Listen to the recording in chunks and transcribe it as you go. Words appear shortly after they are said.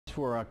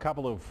For a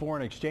couple of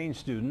foreign exchange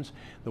students,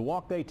 the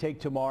walk they take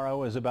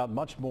tomorrow is about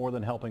much more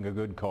than helping a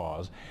good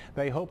cause.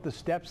 They hope the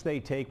steps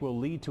they take will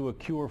lead to a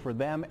cure for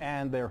them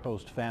and their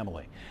host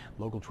family.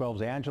 Local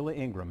 12's Angela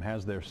Ingram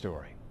has their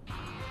story.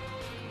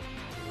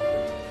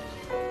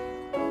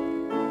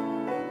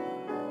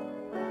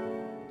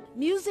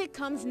 Music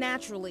comes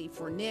naturally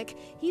for Nick.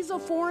 He's a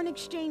foreign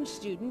exchange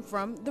student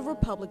from the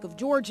Republic of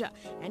Georgia,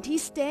 and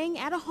he's staying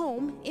at a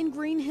home in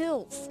Green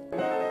Hills.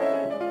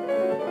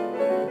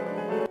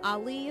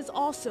 Ali is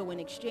also an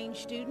exchange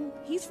student.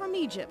 He's from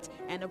Egypt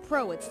and a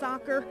pro at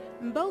soccer.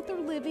 Both are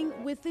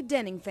living with the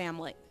Denning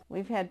family.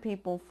 We've had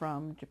people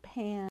from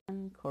Japan,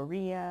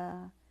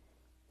 Korea,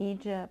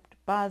 Egypt,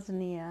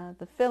 Bosnia,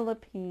 the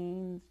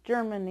Philippines,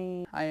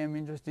 Germany. I am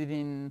interested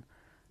in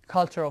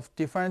culture of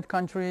different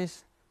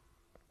countries.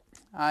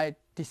 I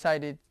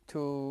decided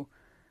to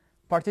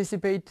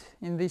participate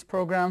in this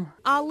program.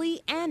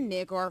 Ali and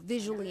Nick are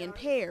visually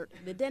impaired.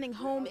 The Denning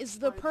home is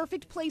the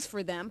perfect place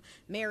for them.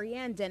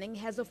 Marianne Denning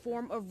has a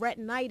form of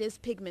retinitis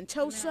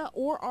pigmentosa,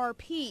 or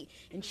RP,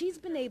 and she's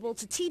been able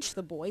to teach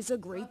the boys a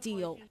great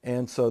deal.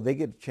 And so they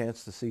get a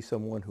chance to see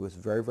someone who is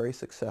very, very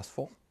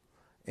successful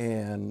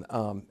and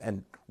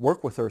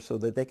work with her so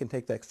that they can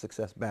take that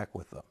success back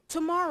with them.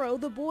 Tomorrow,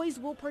 the boys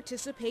will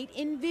participate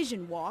in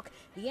Vision Walk.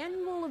 The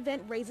annual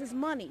event raises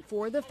money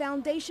for the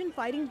Foundation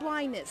Fighting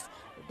Blindness.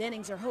 The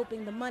Dennings are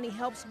hoping the money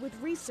helps with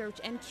research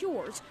and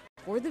cures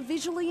for the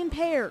visually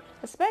impaired.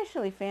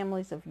 Especially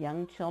families of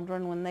young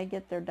children, when they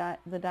get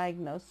the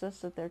diagnosis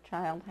that their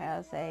child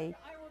has a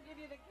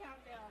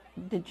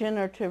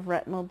degenerative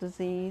retinal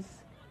disease,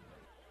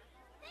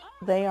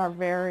 they are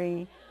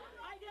very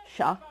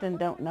shocked and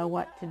don't know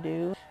what to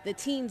do. The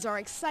teens are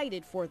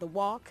excited for the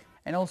walk.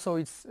 And also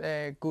it's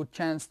a good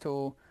chance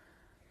to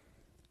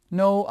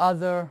know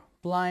other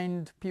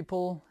blind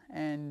people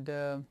and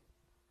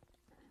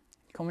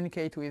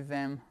communicate with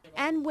them.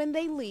 And when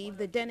they leave,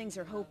 the Dennings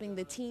are hoping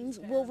the teens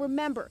will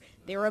remember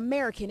their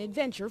American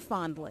adventure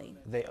fondly.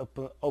 They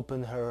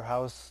opened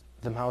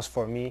the house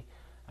for me,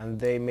 and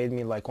they made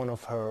me like one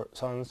of her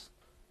sons,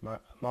 my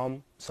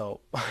mom. So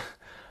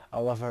I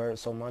love her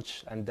so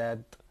much, and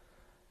Dad,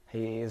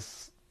 he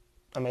is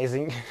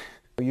amazing.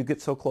 You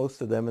get so close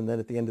to them, and then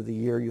at the end of the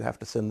year you have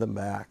to send them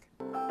back.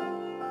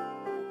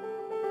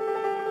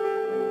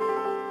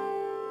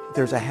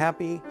 There's a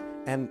happy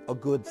and a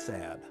good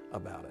sad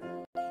about it.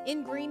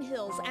 In Green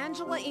Hills,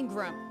 Angela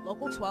Ingram,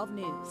 Local 12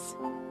 News.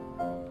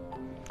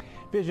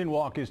 Vision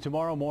Walk is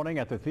tomorrow morning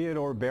at the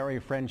Theodore Berry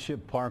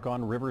Friendship Park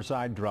on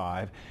Riverside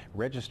Drive.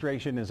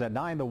 Registration is at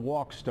 9. The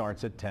walk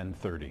starts at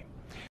 10:30.